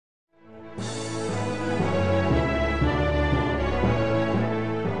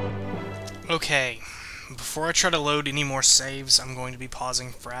Okay, before I try to load any more saves, I'm going to be pausing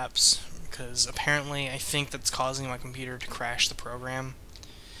fraps, because apparently I think that's causing my computer to crash the program.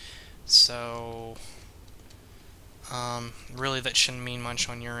 So, really that shouldn't mean much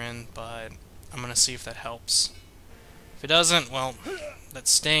on your end, but I'm gonna see if that helps. If it doesn't, well, that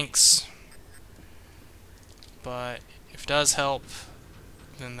stinks. But if it does help,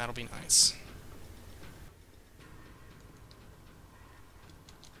 then that'll be nice.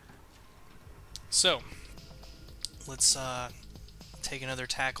 So, let's take another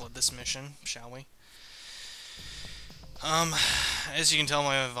tackle at this mission, shall we? As you can tell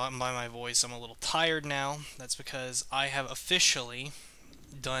by my voice, I'm a little tired now. That's because I have officially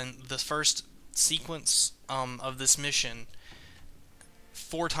done the first sequence of this mission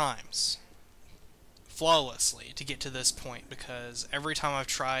 4 times flawlessly to get to this point, because every time I've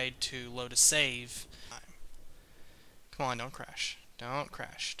tried to load a save... Come on, don't crash. Don't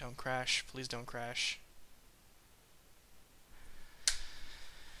crash. Don't crash. Please don't crash.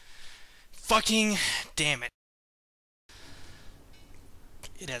 Fucking damn it.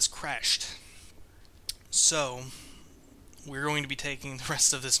 It has crashed. So, we're going to be taking the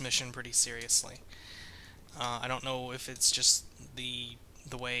rest of this mission pretty seriously. I don't know if it's just the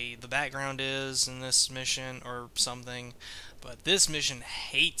way the background is in this mission or something, but this mission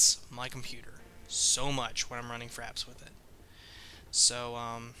hates my computer so much when I'm running fraps with it. So,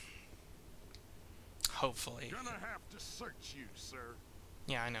 hopefully. Gonna have to search you, sir.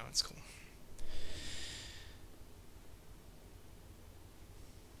 Yeah, I know, it's cool.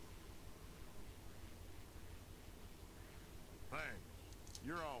 Thanks.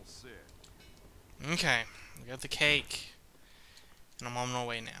 You're all set. Okay, I got the cake, and I'm on my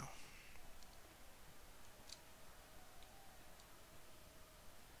way now.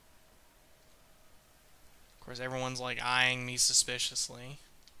 Of course, everyone's like eyeing me suspiciously,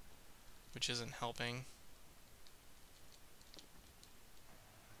 which isn't helping.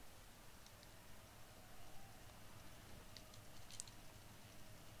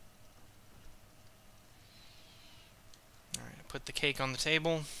 Alright, I put the cake on the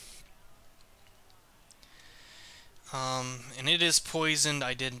table. And it is poisoned.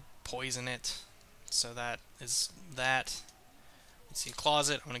 I did poison it. So that is that. Let's see, a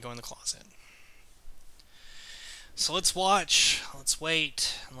closet. I'm gonna go in the closet. So let's watch, let's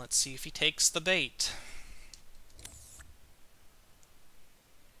wait, and let's see if he takes the bait.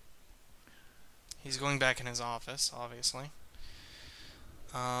 He's going back in his office, obviously.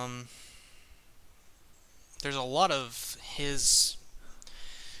 There's a lot of his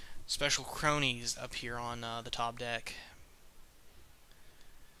special cronies up here on the top deck.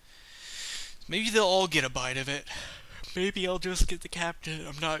 Maybe they'll all get a bite of it. Maybe I'll just get the captain,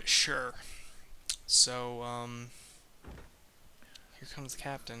 I'm not sure. So, here comes the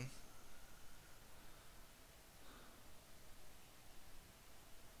captain.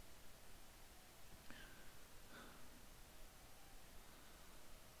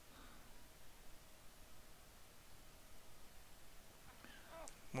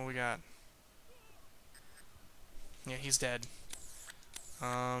 What we got? Yeah, he's dead.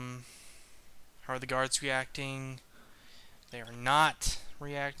 How are the guards reacting? They are not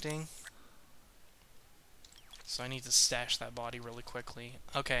reacting. So I need to stash that body really quickly.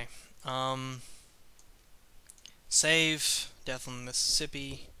 Okay. Save. Death on the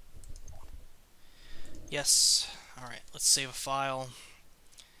Mississippi. Yes. Alright, let's save a file.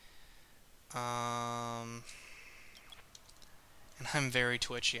 And I'm very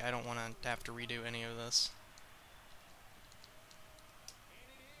twitchy. I don't want to have to redo any of this.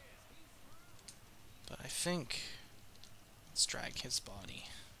 But I think... Let's drag his body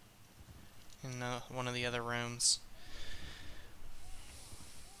in one of the other rooms.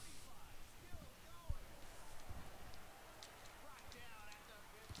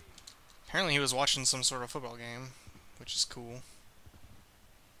 Apparently he was watching some sort of football game, which is cool.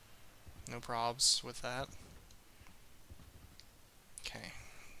 No probs with that. Okay.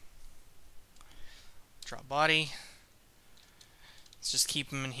 Drop body. Let's just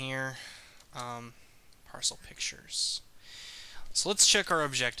keep him in here. Parcel pictures. So let's check our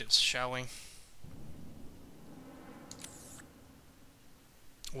objectives, shall we?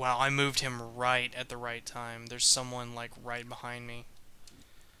 Wow, I moved him right at the right time. There's someone, like, right behind me.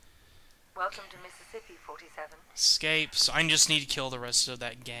 Welcome to Mississippi, 47. Escape. So I just need to kill the rest of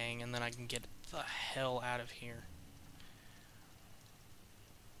that gang, and then I can get the hell out of here.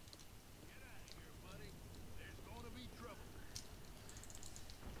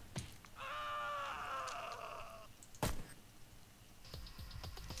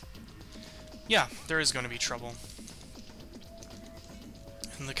 Yeah, there is going to be trouble.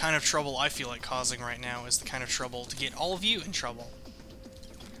 the kind of trouble I feel like causing right now is the kind of trouble to get all of you in trouble.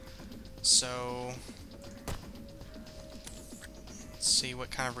 So, let's see what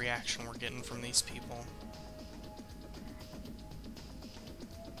kind of reaction we're getting from these people.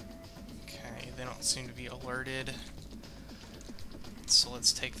 Okay, they don't seem to be alerted. So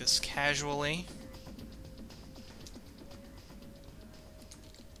let's take this casually.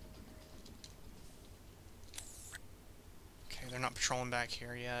 Okay, they're not patrolling back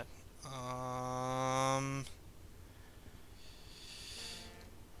here yet.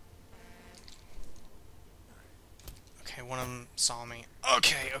 Okay, one of them saw me.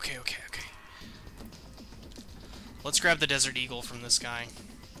 Okay. Let's grab the Desert Eagle from this guy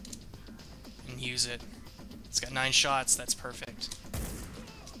and use it. It's got 9 shots, that's perfect.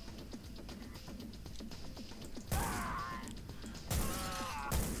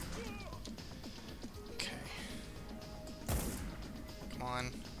 Okay. Come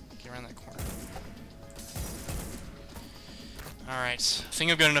on, get around that corner. Alright, I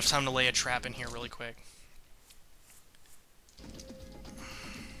think I've got enough time to lay a trap in here really quick.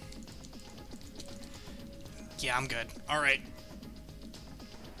 Yeah, I'm good. Alright.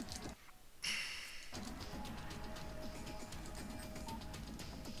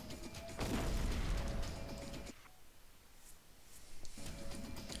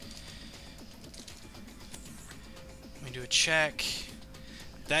 Let me do a check.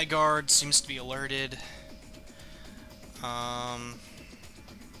 That guard seems to be alerted. And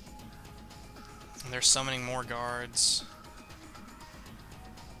they're summoning more guards.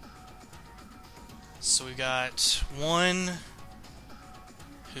 So we got one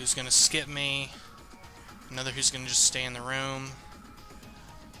who's gonna skip me, another who's gonna just stay in the room.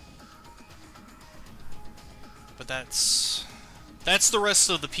 But that's the rest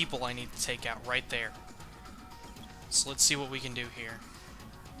of the people I need to take out right there. So let's see what we can do here.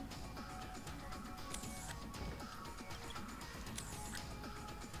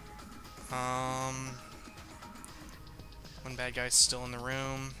 One bad guy's still in the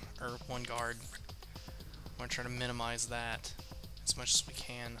room, or one guard. I'm gonna try to minimize that as much as we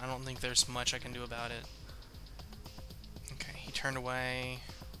can. I don't think there's much I can do about it. Okay, he turned away.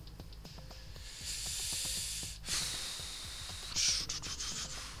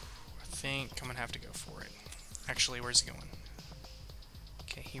 I think I'm gonna have to go for it. Actually, where's he going?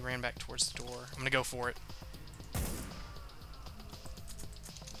 Okay, he ran back towards the door. I'm gonna go for it.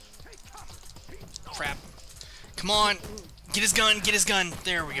 Crap. Come on! Get his gun! Get his gun!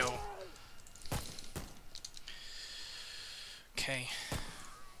 There we go. Okay.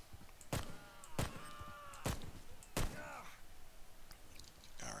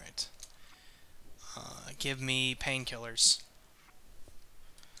 Alright. Give me painkillers.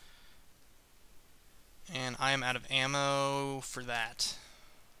 And I am out of ammo for that.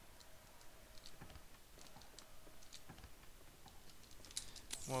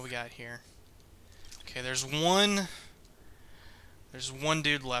 What we got here? Okay, there's one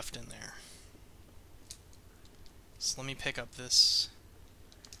dude left in there. So let me pick up this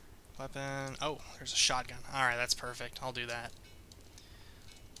weapon. Oh, there's a shotgun. Alright, that's perfect. I'll do that.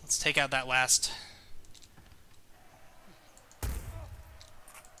 Let's take out that last.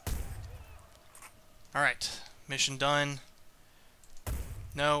 Alright, mission done.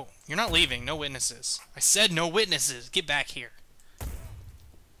 No, you're not leaving. No witnesses. I said no witnesses. Get back here.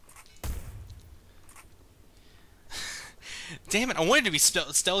 Damn it, I wanted to be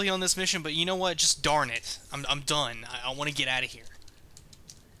stealthy on this mission, but you know what? Just darn it. I'm done. I want to get out of here.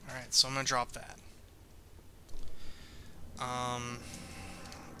 Alright, so I'm going to drop that. And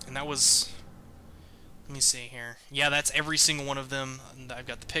that was... Let me see here. Yeah, that's every single one of them. I've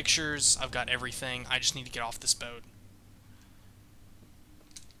got the pictures. I've got everything. I just need to get off this boat.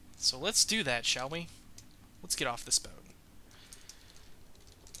 So let's do that, shall we? Let's get off this boat.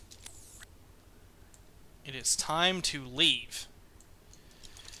 It is time to leave.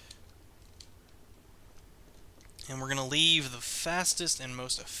 And we're going to leave the fastest and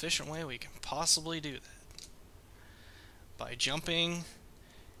most efficient way we can possibly do that. By jumping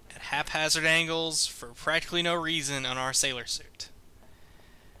at haphazard angles for practically no reason on our sailor suit.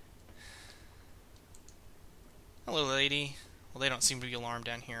 Hello, lady. Well, they don't seem to be alarmed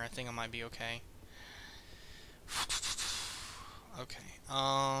down here. I think I might be okay. Okay,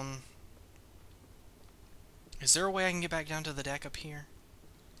 is there a way I can get back down to the deck up here?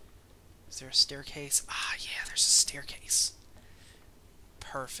 Is there a staircase? Ah, yeah, there's a staircase.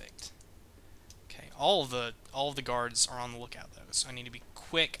 Perfect. Okay, all of the guards are on the lookout though, so I need to be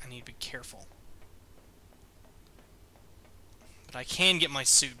quick. I need to be careful. But I can get my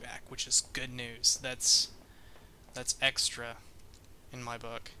suit back, which is good news. That's extra in my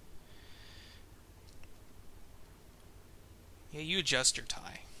book. Yeah, you adjust your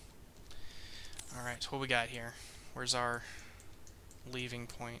tie. Alright, so what we got here? Where's our leaving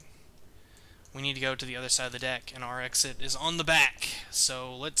point? We need to go to the other side of the deck, and our exit is on the back.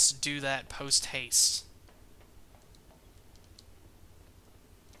 So let's do that post-haste.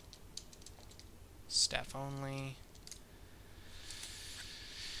 Staff only.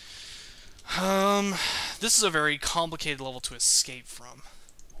 This is a very complicated level to escape from.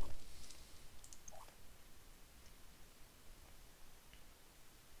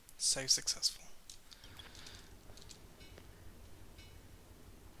 So successful.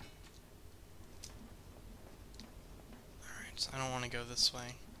 Alright, so I don't want to go this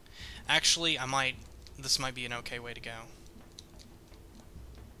way. Actually, this might be an okay way to go.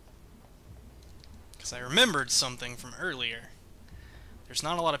 Because I remembered something from earlier. There's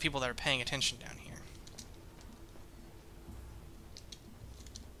not a lot of people that are paying attention down here.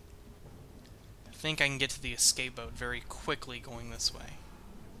 I think I can get to the escape boat very quickly going this way.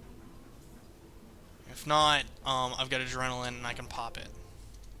 If not, I've got adrenaline and I can pop it.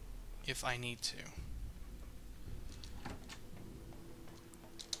 If I need to.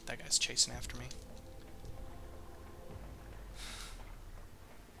 That guy's chasing after me.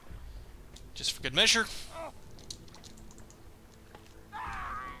 Just for good measure.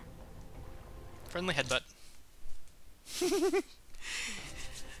 Friendly headbutt.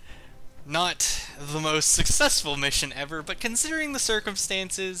 Not the most successful mission ever, but considering the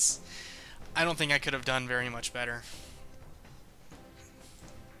circumstances, I don't think I could have done very much better.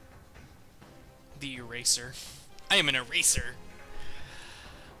 The eraser. I am an eraser.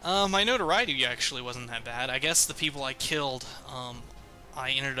 My notoriety actually wasn't that bad. I guess the people I killed,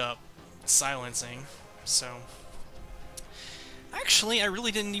 I ended up silencing, so... Actually, I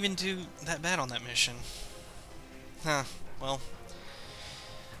really didn't even do that bad on that mission. Huh, well...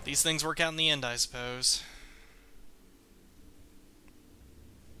 These things work out in the end, I suppose.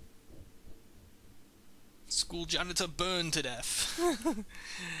 School janitor burned to death.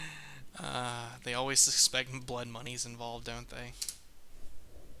 They always suspect blood money's involved, don't they?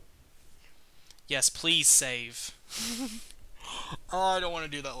 Yes, please save. Oh, I don't want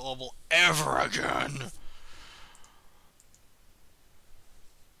to do that level ever again.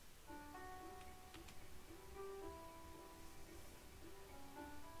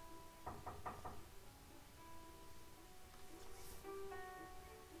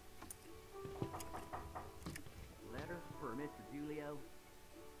 Letter for Mr. Julio.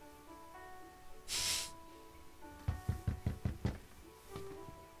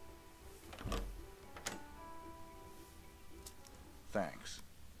 Thanks.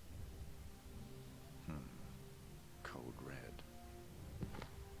 Code red.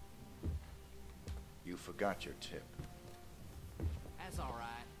 You forgot your tip. That's all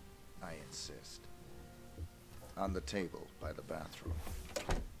right. I insist. On the table by the bathroom.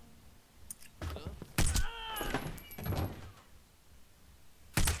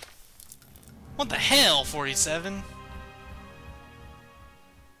 What the hell, 47?